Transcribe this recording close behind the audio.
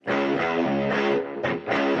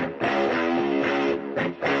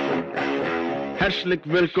Herzlich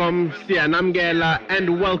willkommen, Sianamgela,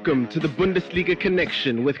 and welcome to the Bundesliga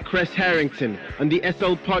Connection with Chris Harrington on the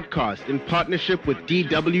SL Podcast in partnership with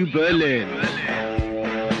DW Berlin.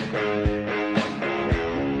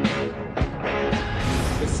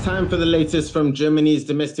 It's time for the latest from Germany's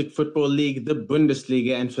domestic football league, the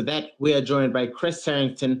Bundesliga, and for that, we are joined by Chris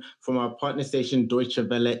Harrington from our partner station Deutsche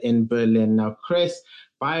Welle in Berlin. Now, Chris,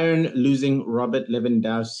 Bayern losing Robert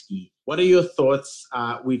Lewandowski. What are your thoughts?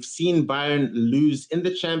 We've seen Bayern lose in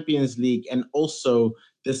the Champions League and also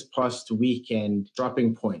this past weekend,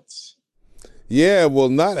 dropping points. Yeah, well,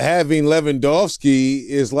 not having Lewandowski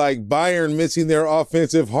is like Bayern missing their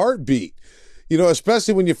offensive heartbeat. You know,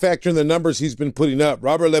 especially when you factor in the numbers he's been putting up.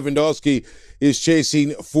 Robert Lewandowski is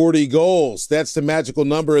chasing 40 goals. That's the magical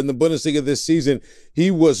number in the Bundesliga this season.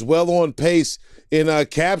 He was well on pace in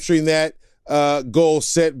capturing that goal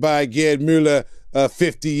set by Gerd Müller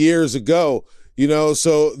 50 years ago. You know,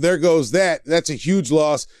 so there goes that. That's a huge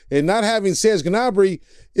loss. And not having Serge Gnabry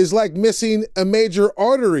is like missing a major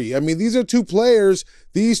artery. I mean, these are two players.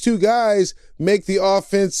 These two guys make the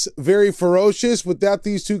offense very ferocious. Without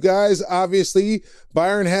these two guys, obviously,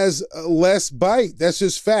 Bayern has less bite. That's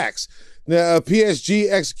just facts. Now,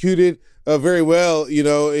 PSG executed very well, you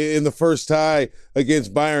know, in the first tie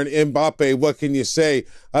against Bayern. Mbappe, what can you say?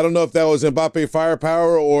 I don't know if that was Mbappe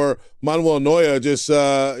firepower or Manuel Neuer just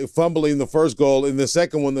fumbling the first goal. In the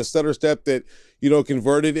second one, the stutter step that, you know,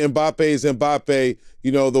 converted. Mbappe is Mbappe.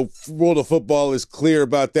 You know, the world of football is clear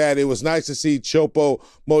about that. It was nice to see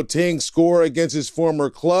Choupo-Moting score against his former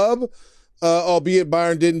club, albeit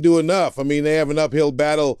Bayern didn't do enough. I mean, they have an uphill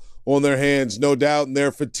battle on their hands, no doubt, and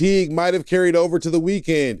their fatigue might have carried over to the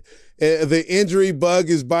weekend. The injury bug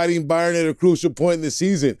is biting Bayern at a crucial point in the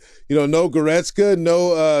season. You know, no Goretzka,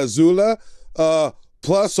 no Zula,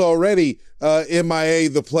 plus already MIA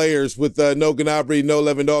the players with no Gnabry, no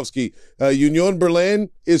Lewandowski. Union Berlin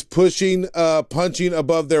is pushing, punching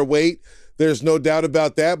above their weight. There's no doubt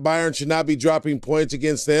about that. Bayern should not be dropping points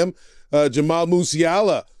against them. Jamal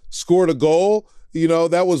Musiala scored a goal. You know,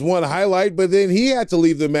 that was one highlight, but then he had to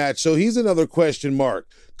leave the match, so he's another question mark.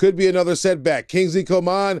 Could be another setback. Kingsley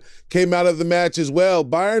Coman came out of the match as well.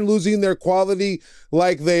 Bayern losing their quality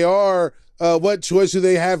like they are. What choice do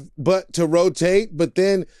they have but to rotate? But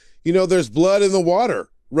then, you know, there's blood in the water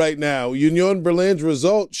right now. Union Berlin's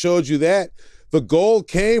result showed you that. The goal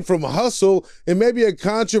came from hustle and maybe a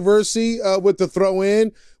controversy with the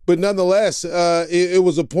throw-in, but nonetheless, it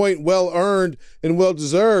was a point well-earned and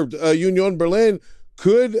well-deserved. Union Berlin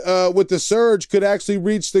could, with the surge, could actually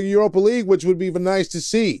reach the Europa League, which would be even nice to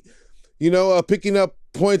see. You know, picking up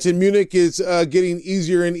points in Munich is getting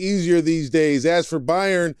easier and easier these days. As for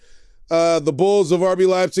Bayern, the Bulls of RB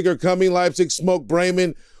Leipzig are coming. Leipzig smoked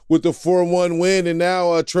Bremen with the 4-1 win, and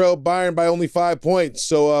now trail Bayern by only 5 points.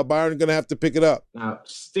 So Bayern are going to have to pick it up. Now,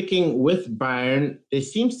 sticking with Bayern, there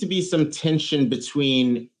seems to be some tension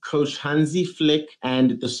between coach Hansi Flick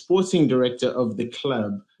and the sporting director of the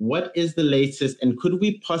club. What is the latest, and could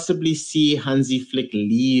we possibly see Hansi Flick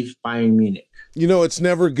leave Bayern Munich? You know, it's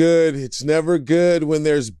never good. It's never good when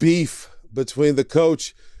there's beef between the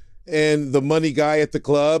coach and the money guy at the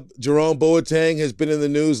club. Jerome Boateng has been in the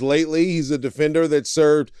news lately. He's a defender that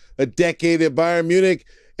served a decade at Bayern Munich,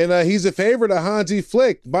 and he's a favorite of Hansi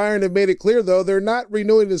Flick. Bayern have made it clear, though, they're not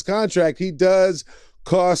renewing his contract. He does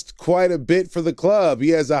cost quite a bit for the club. He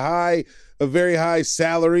has a very high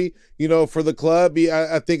salary, you know, for the club.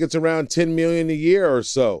 I think it's around $10 million a year or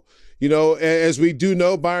so. You know, as we do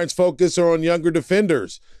know, Bayern's focus are on younger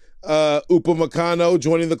defenders. Upamecano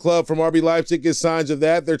joining the club from RB Leipzig is signs of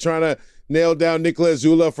that. They're trying to nail down Niklas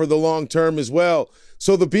Zula for the long term as well.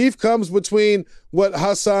 So the beef comes between what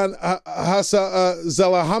Hassan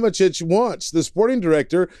Salihamidzic wants, the sporting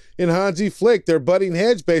director, and Hansi Flick. They're butting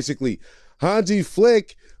heads, basically. Hansi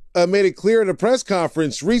Flick made it clear at a press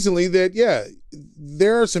conference recently that, yeah,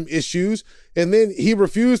 there are some issues. And then he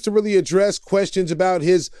refused to really address questions about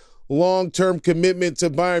his long-term commitment to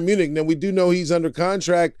Bayern Munich. Now, we do know he's under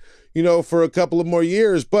contract, you know, for a couple of more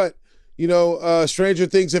years, but, you know, stranger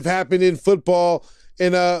things have happened in football.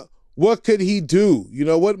 And what could he do? You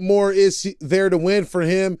know, what more is there to win for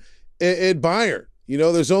him at Bayern? You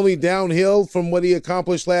know, there's only downhill from what he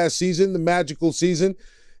accomplished last season, the magical season.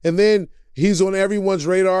 And then he's on everyone's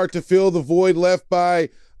radar to fill the void left by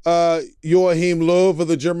Joachim Löw of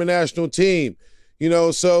the German national team. You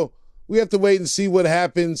know, so we have to wait and see what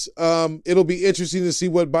happens. It'll be interesting to see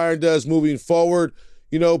what Bayern does moving forward,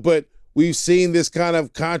 you know, but we've seen this kind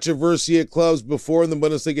of controversy at clubs before in the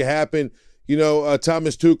Bundesliga happen. You know,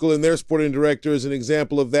 Thomas Tuchel and their sporting director is an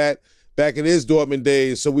example of that back in his Dortmund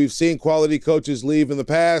days. So we've seen quality coaches leave in the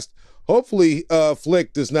past. hopefully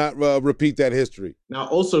Flick does not repeat that history. Now,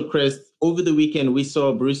 also, Chris, over the weekend, we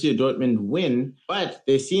saw Borussia Dortmund win, but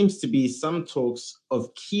there seems to be some talks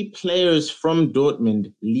of key players from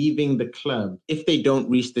Dortmund leaving the club if they don't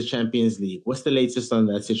reach the Champions League. What's the latest on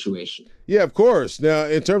that situation? Yeah, of course. Now,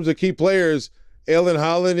 in terms of key players, Erling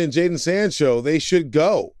Haaland and Jadon Sancho, they should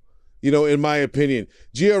go, in my opinion.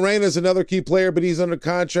 Gio Reyna is another key player, but he's under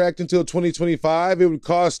contract until 2025. It would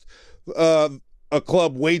cost a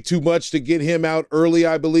club way too much to get him out early,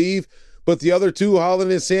 I believe. But the other two,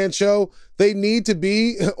 Haaland and Sancho, they need to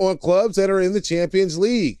be on clubs that are in the Champions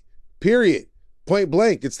League, period. Point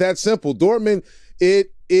blank. It's that simple. Dortmund,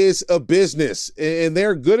 it is a business, and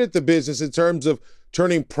they're good at the business in terms of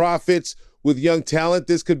turning profits with young talent.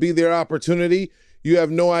 This could be their opportunity. You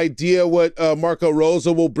have no idea what Marco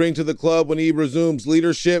Rosa will bring to the club when he resumes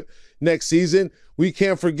leadership next season. We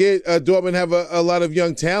can't forget Dortmund have a lot of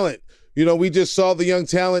young talent. We just saw the young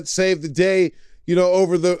talent save the day,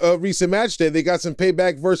 over the recent match day. They got some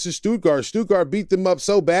payback versus Stuttgart. Stuttgart beat them up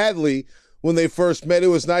so badly when they first met. It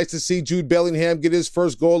was nice to see Jude Bellingham get his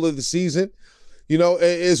first goal of the season,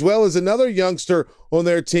 as well as another youngster on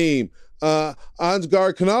their team,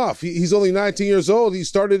 Ansgar Knopf. He's only 19 years old. He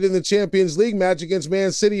started in the Champions League match against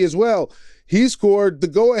Man City as well. He scored the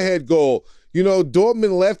go-ahead goal.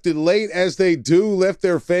 Dortmund left it late, as they do, left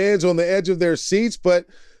their fans on the edge of their seats, but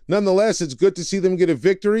nonetheless, it's good to see them get a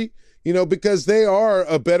victory, because they are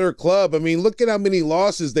a better club. I mean, look at how many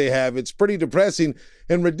losses they have. It's pretty depressing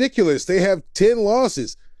and ridiculous. They have 10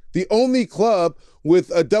 losses. The only club with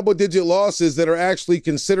a double-digit losses that are actually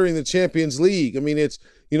considering the Champions League. I mean, it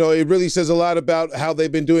really says a lot about how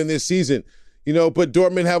they've been doing this season. But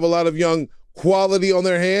Dortmund have a lot of young quality on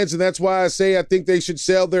their hands, and that's why I say I think they should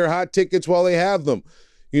sell their hot tickets while they have them,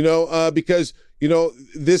 because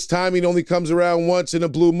this timing only comes around once in a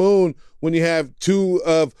blue moon when you have two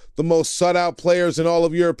of the most sought-out players in all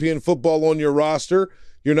of European football on your roster.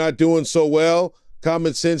 You're not doing so well.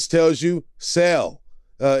 Common sense tells you sell,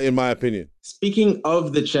 in my opinion. Speaking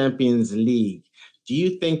of the Champions League, do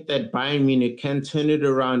you think that Bayern Munich can turn it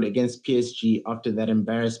around against PSG after that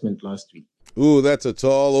embarrassment last week? Ooh, that's a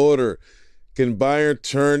tall order. Can Bayern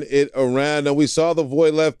turn it around? Now, we saw the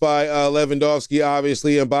void left by Lewandowski.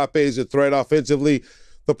 Obviously, Mbappe is a threat offensively.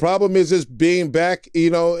 The problem is just being back,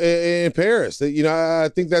 in Paris. I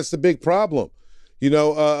think that's the big problem,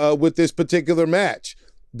 with this particular match,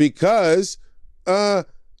 because the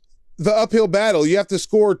uphill battle, you have to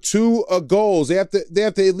score two goals. They have to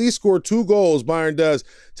at least score 2 goals, Bayern does,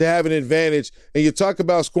 to have an advantage. And you talk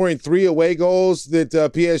about scoring 3 away goals that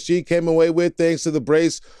PSG came away with thanks to the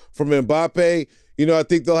brace from Mbappe. I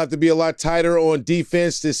think they'll have to be a lot tighter on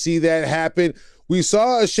defense to see that happen. We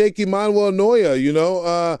saw a shaky Manuel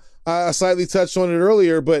Neuer, I slightly touched on it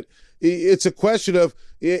earlier, but it's a question of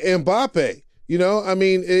Mbappe.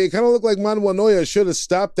 It kind of looked like Manuel Neuer should have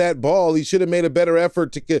stopped that ball. He should have made a better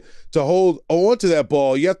effort to hold on to that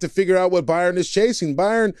ball. You have to figure out what Bayern is chasing.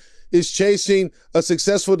 Bayern is chasing a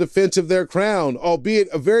successful defense of their crown, albeit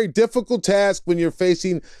a very difficult task when you're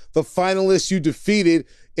facing the finalists you defeated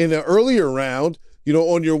in an earlier round,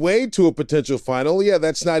 on your way to a potential final. Yeah,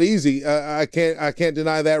 that's not easy. I can't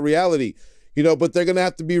deny that reality. But they're going to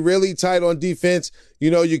have to be really tight on defense.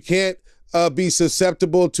 You can't be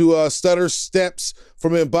susceptible to stutter steps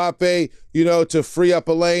from Mbappe, to free up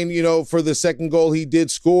a lane, for the second goal he did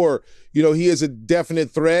score. He is a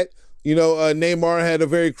definite threat. Neymar had a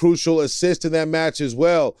very crucial assist in that match as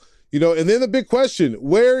well. And then the big question,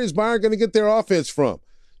 where is Bayern going to get their offense from?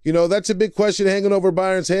 That's a big question hanging over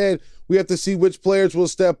Bayern's head. We have to see which players will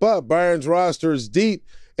step up. Bayern's roster is deep,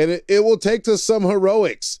 and it will take to some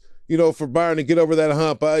heroics, for Bayern to get over that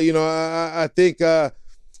hump. I think,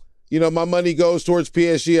 my money goes towards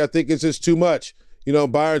PSG. I think it's just too much.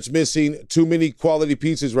 Bayern's missing too many quality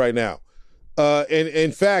pieces right now. And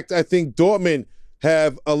in fact, I think Dortmund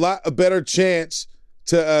have a better chance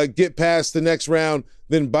to get past the next round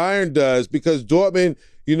than Bayern does, because Dortmund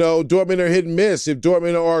are hit and miss. If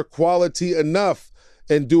Dortmund are quality enough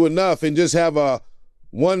and do enough and just have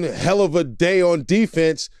one hell of a day on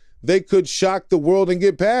defense, they could shock the world and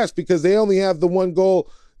get past, because they only have the 1 goal,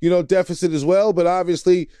 deficit as well, but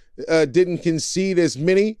obviously didn't concede as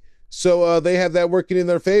many. So they have that working in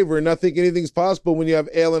their favor, and I think anything's possible when you have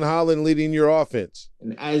Erling Haaland leading your offense.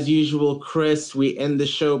 And as usual, Chris, we end the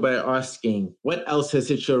show by asking, what else has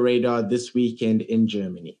hit your radar this weekend in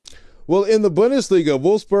Germany? Well, in the Bundesliga,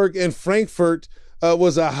 Wolfsburg and Frankfurt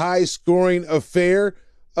was a high-scoring affair.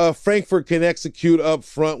 Frankfurt can execute up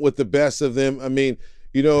front with the best of them. I mean,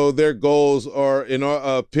 their goals are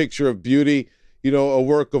a picture of beauty, a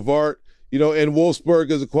work of art. And Wolfsburg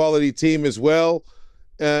is a quality team as well.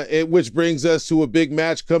 which brings us to a big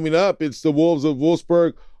match coming up. It's the Wolves of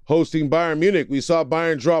Wolfsburg hosting Bayern Munich. We saw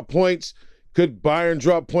Bayern drop points. Could Bayern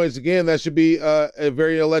drop points again? That should be a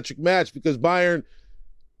very electric match because Bayern,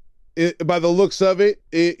 by the looks of it,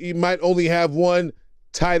 you might only have one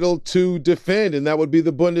title to defend, and that would be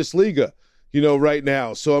the Bundesliga, right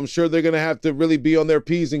now. So I'm sure they're going to have to really be on their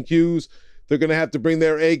P's and Q's. They're going to have to bring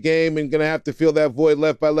their A game and going to have to fill that void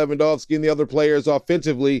left by Lewandowski and the other players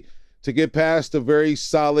offensively to get past a very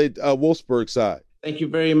solid Wolfsburg side. Thank you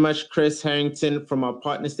very much, Chris Harrington, from our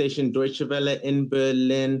partner station Deutsche Welle in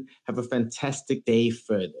Berlin. Have a fantastic day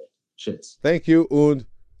further. Cheers. Thank you und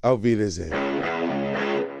auf Wiedersehen.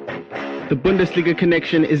 The Bundesliga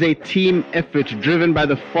Connection is a team effort driven by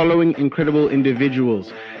the following incredible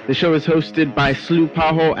individuals. The show is hosted by Slu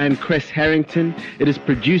Paho and Chris Harrington. It is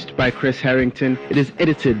produced by Chris Harrington. It is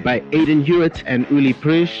edited by Aidan Hewitt and Uli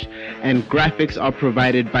Prish. And graphics are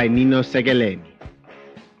provided by Nino Segaleni.